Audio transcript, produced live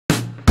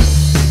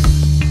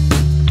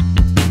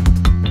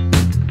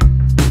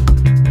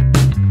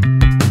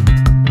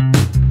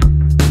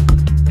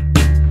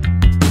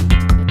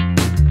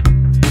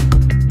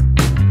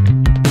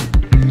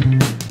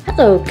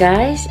Hello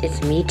guys, it's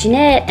me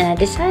Jeanette, and I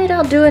decided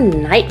I'll do a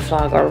night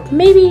vlog, or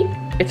maybe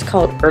it's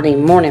called early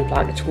morning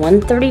vlog. It's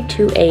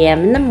 1:32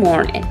 a.m. in the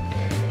morning,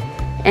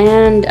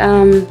 and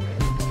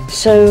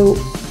so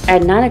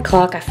at 9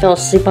 o'clock I fell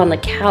asleep on the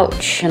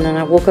couch, and then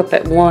I woke up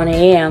at 1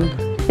 a.m.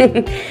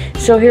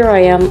 So here I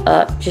am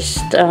up,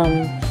 just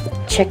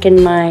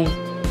checking my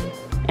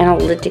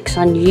analytics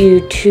on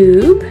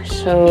YouTube.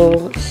 So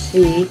let's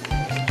see.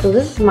 So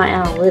this is my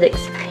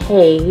analytics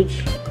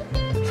page.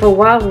 For a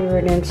while we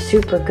were doing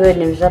super good,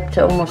 and it was up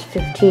to almost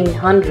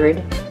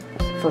 1,500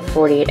 for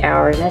 48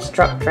 hours. And that's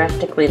dropped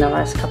drastically in the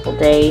last couple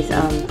days.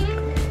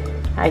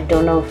 I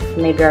don't know if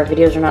maybe our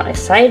videos are not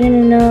exciting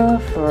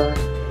enough, or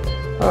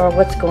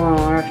what's going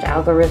on, or if the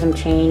algorithm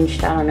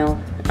changed. I don't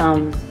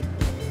know.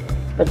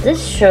 But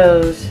this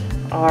shows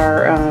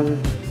our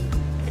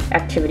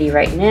activity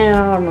right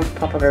now, our most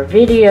popular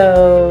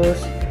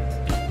videos,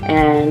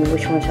 and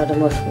which ones have the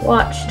most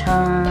watch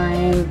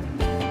time.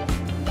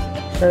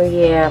 So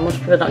yeah, most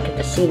people don't get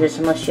to see this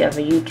unless you have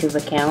a YouTube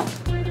account.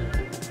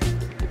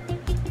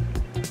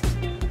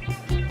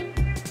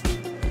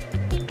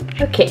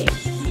 Okay,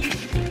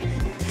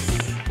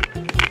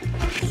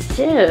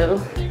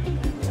 so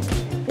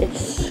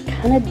it's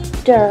kind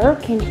of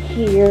dark in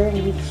here.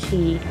 Let me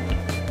see.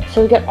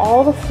 So we got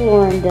all the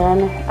flooring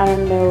done. I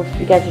don't know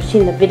if you guys have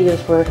seen the videos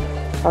where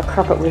our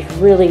carpet was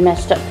really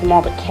messed up from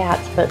all the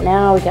cats, but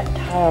now we got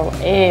tile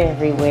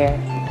everywhere.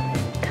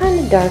 Kind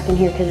of dark in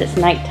here because it's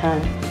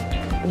nighttime.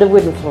 The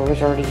wooden floor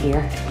is already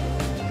here.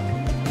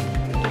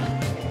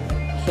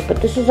 So,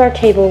 but this is our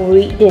table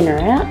we eat dinner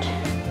at.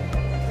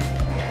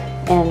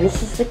 And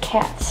this is the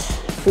cats'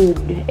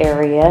 food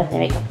area. They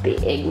make a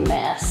big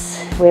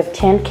mess. We have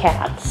 10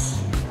 cats.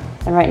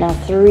 And right now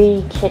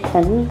 3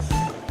 kittens.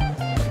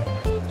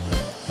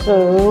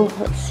 So,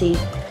 let's see.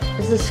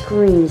 This is a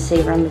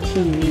screensaver on the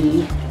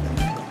TV.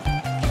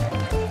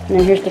 And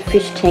then here's the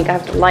fish tank. I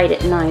have to light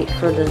at night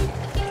for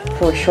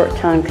a short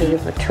time because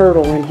there's a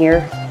turtle in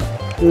here.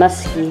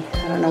 Musky.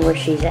 I don't know where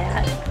she's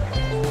at.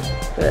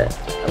 But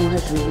one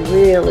has some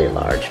really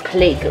large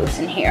Plegos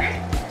in here.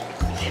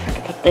 Let's see if I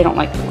can put, they don't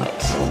like the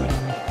lights, so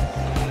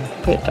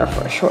I'll put it there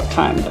for a short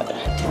time, but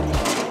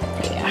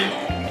yeah.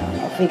 I don't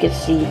know if we can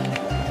see.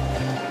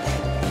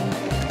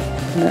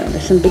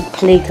 There's some big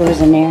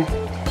Plegos in there.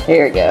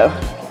 There we go.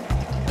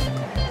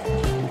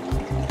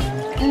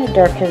 Kind of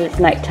dark because it's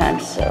nighttime,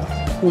 so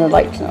no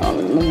lights on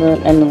in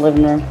the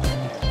living room.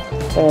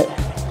 But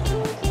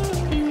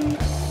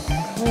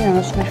yeah,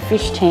 that's my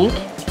fish tank.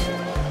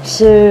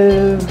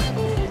 So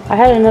I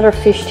had another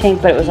fish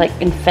tank, but it was like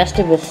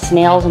infested with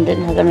snails and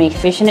didn't have that many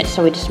fish in it,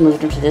 so we just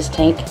moved them to this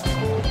tank.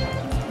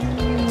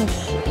 Let's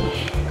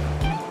see.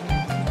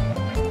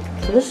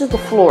 So this is the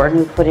floor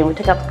we put in. We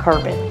took out the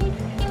carpet.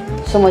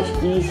 So much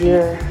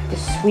easier to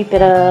sweep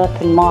it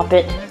up and mop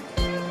it.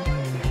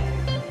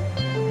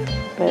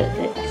 But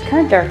it's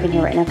kind of dark in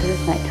here right now because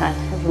it's nighttime.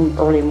 It's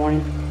early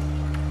morning.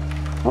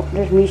 Oh,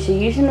 there's Misa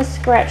using the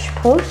scratch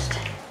post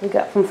we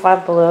got from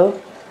Five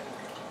Below.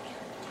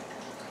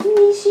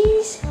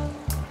 Mises.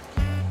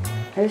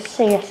 There's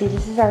Sassy.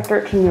 This is our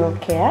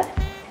 13-year-old cat.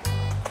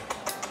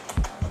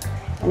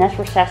 And that's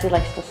where Sassy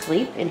likes to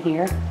sleep, in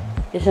here.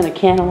 It's in a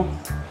kennel.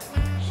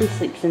 She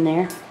sleeps in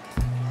there.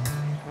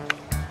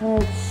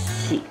 Let's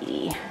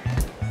see.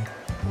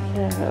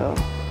 So,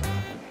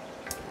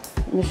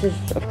 this is,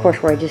 of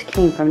course, where I just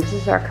came from. This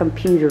is our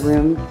computer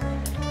room.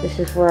 This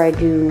is where I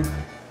do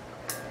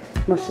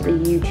most of the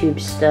YouTube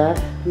stuff.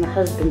 My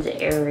husband's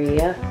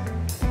area.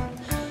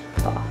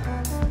 Oh,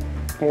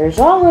 there's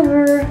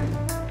Oliver.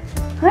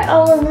 Hi,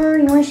 Oliver.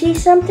 You want to see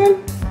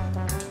something?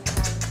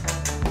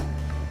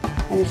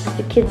 And this is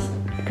the kids'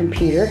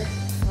 computer.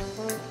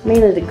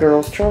 Mainly the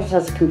girls. Charles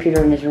has a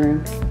computer in his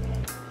room.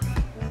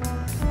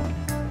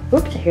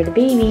 Oops, I hear the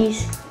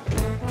babies.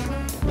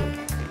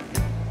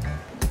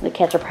 The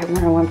cats are probably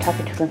wondering why I'm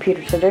talking to a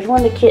computer. So there's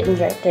one of the kittens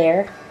right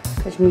there.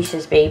 There's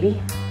Misha's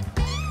baby.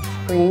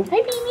 Spring.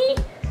 Hi, baby.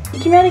 You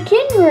came out of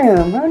kitten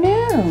room. Oh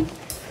no.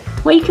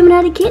 Why are you coming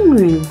out of kitten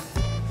room?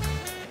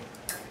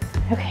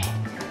 Okay.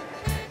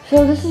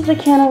 So this is the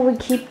kennel we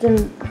keep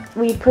them.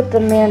 We put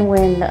them in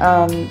when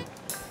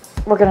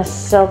we're gonna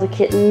sell the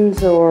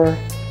kittens, or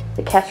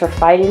the cats are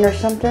fighting or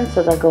something.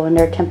 So they'll go in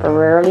there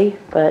temporarily.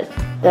 But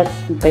that's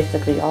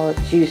basically all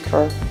it's used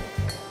for.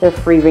 They're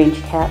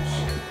free-range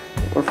cats,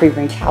 or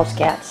free-range house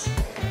cats.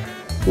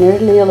 And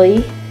there's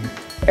Lily.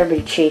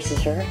 Everybody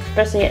chases her,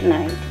 especially at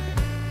night.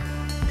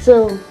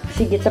 So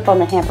she gets up on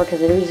the hamper because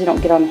they usually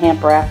don't get on the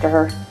hamper after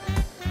her.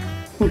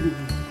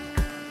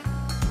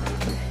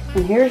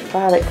 And here's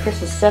Violet,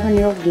 Chris's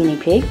 7-year-old guinea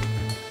pig.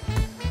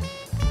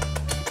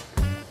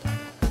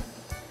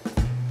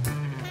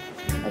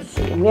 Let's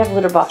see, and we have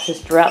litter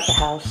boxes throughout the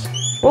house.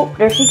 Oh,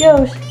 there she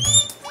goes.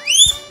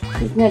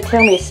 She's gonna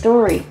tell me a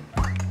story.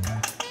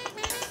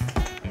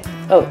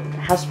 Oh,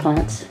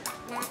 houseplants.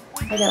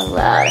 I got a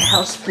lot of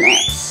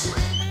houseplants.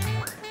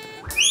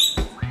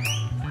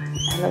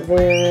 Aloe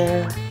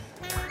vera,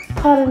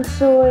 pot and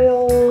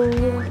soil.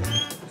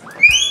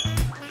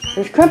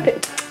 There's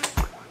Crumpet.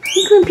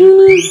 Hey,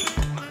 Crumpini.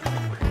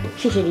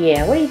 She said,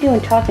 yeah, what are you doing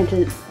talking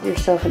to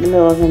yourself in the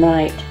middle of the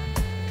night?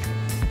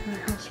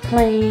 House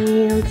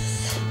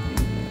plants.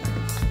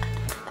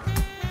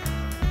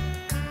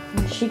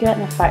 And she got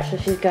in a fight, so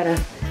she's got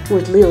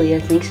with Lily, I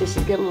think, so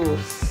she's got a little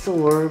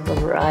sore above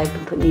her eye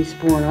from putting these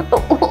Neosporin on.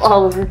 Oh,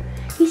 Oliver.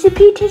 He said,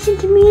 pay attention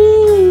to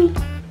me.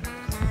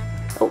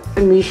 Oh,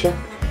 and Misha.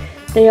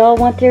 They all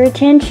want their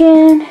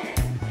attention.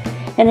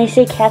 And they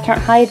say cats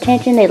aren't high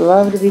attention. They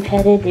love to be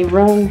petted. They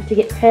run to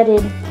get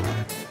petted.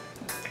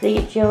 They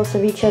get jealous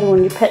of each other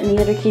when you're petting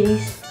the other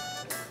kitties.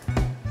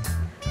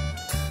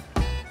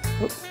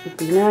 Oh,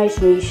 be nice,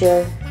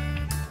 Misha.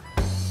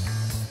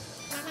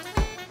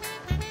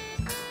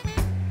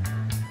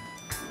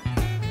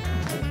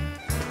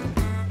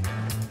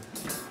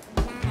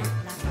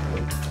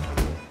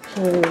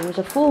 So it was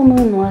a full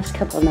moon the last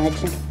couple of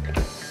nights, and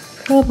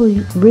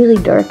probably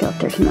really dark out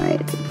there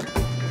tonight.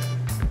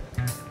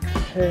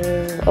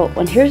 So, oh,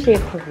 and here's the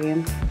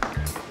aquarium.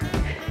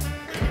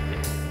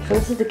 So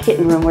this is the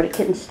kitten room where the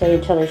kittens stay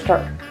until they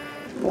start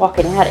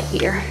walking out of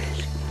here.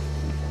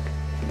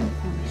 Let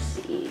me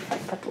see if I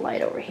can put the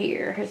light over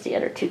here. Here's the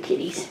other two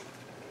kitties.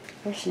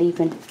 They're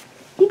sleeping.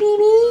 Hey,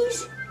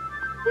 babies!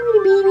 Hey,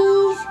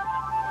 babies!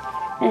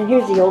 And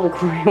here's the old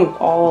aquarium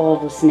with all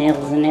the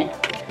snails in it.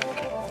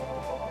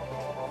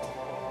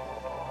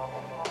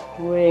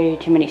 Way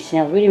too many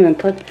snails. We didn't even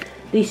put...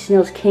 These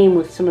snails came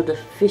with some of the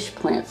fish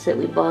plants that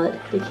we bought.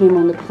 They came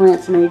on the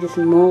plants and they just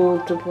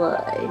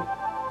multiplied.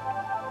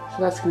 So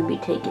that's going to be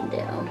taken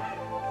down.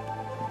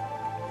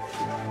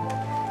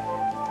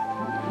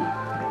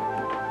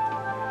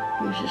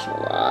 There's just a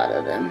lot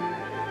of them.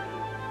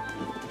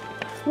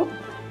 Oh,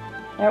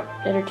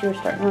 the other two are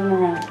starting to run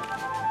around.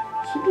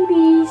 Sheepy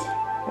bees.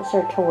 That's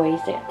their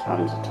toys. They got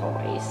tons of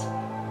toys.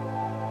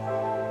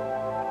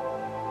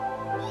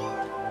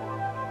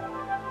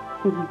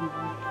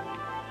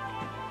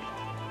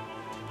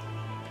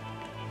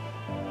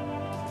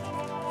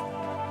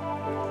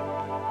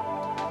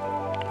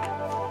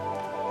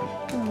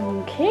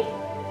 Okay,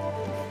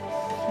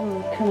 so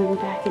we're coming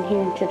back in here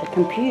into the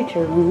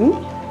computer room.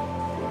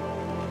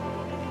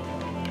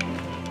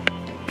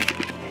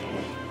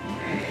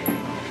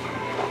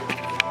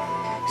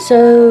 So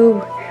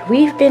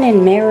we've been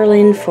in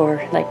Maryland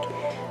for like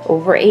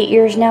over 8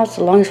 years now. It's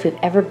the longest we've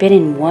ever been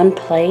in one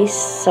place.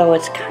 So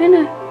it's kind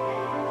of,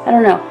 I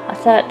don't know. I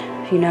thought,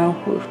 you know,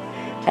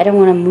 I don't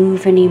want to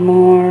move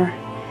anymore.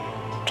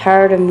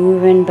 Tired of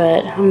moving,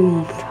 but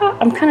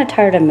I'm kind of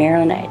tired of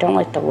Maryland. I don't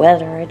like the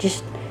weather.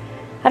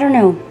 I don't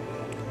know.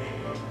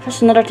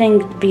 That's another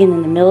thing, being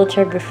in the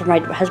military before my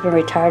husband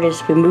retired,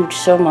 is we moved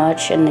so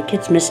much and the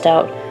kids missed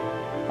out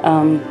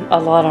a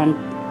lot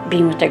on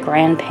being with their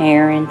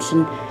grandparents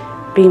and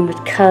being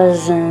with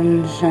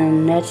cousins,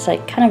 and that's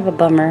like kind of a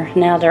bummer.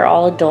 Now they're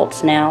all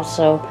adults now,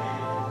 so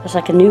it's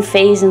like a new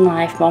phase in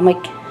life.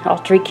 All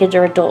three kids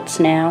are adults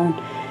now, and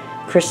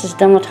Chris is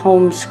done with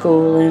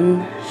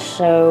homeschooling,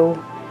 so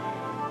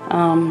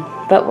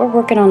but we're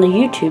working on the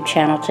YouTube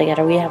channel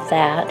together. We have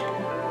that.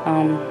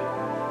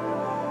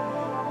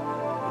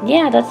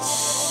 Yeah,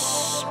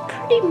 that's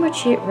pretty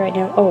much it right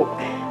now. Oh,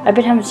 I've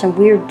been having some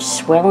weird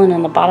swelling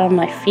on the bottom of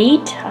my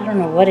feet. I don't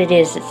know what it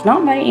is. It's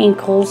not my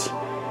ankles.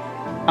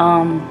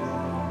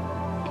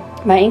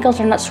 My ankles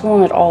are not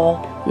swollen at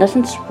all.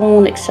 Nothing's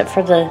swollen except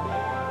for the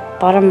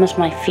bottom of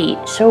my feet.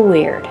 So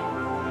weird.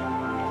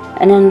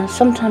 And then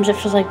sometimes it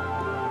feels like,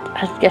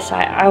 I guess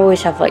I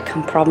always have like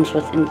problems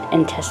with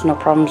intestinal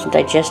problems and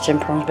digestion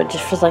problems, but it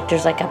just feels like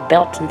there's like a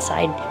belt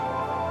inside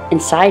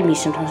me.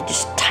 Sometimes it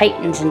just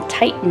tightens and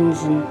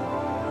tightens, and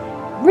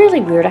really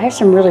weird. I have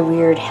some really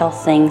weird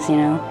health things, you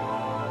know.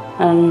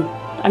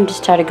 I'm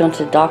just tired of going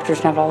to the doctors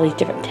and have all these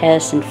different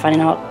tests and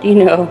finding out, you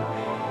know.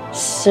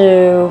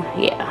 So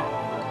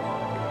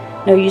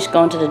yeah, no use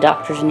going to the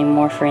doctors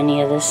anymore for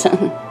any of this.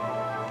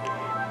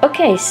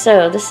 Okay,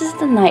 so this is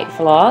the night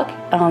vlog.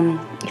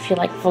 If you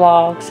like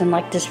vlogs and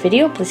like this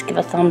video, please give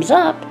a thumbs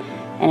up.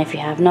 And if you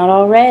have not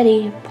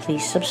already,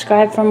 please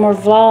subscribe for more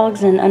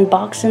vlogs and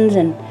unboxings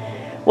and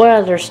what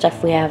other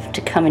stuff we have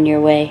to come in your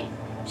way.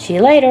 See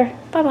you later.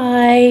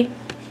 Bye-bye.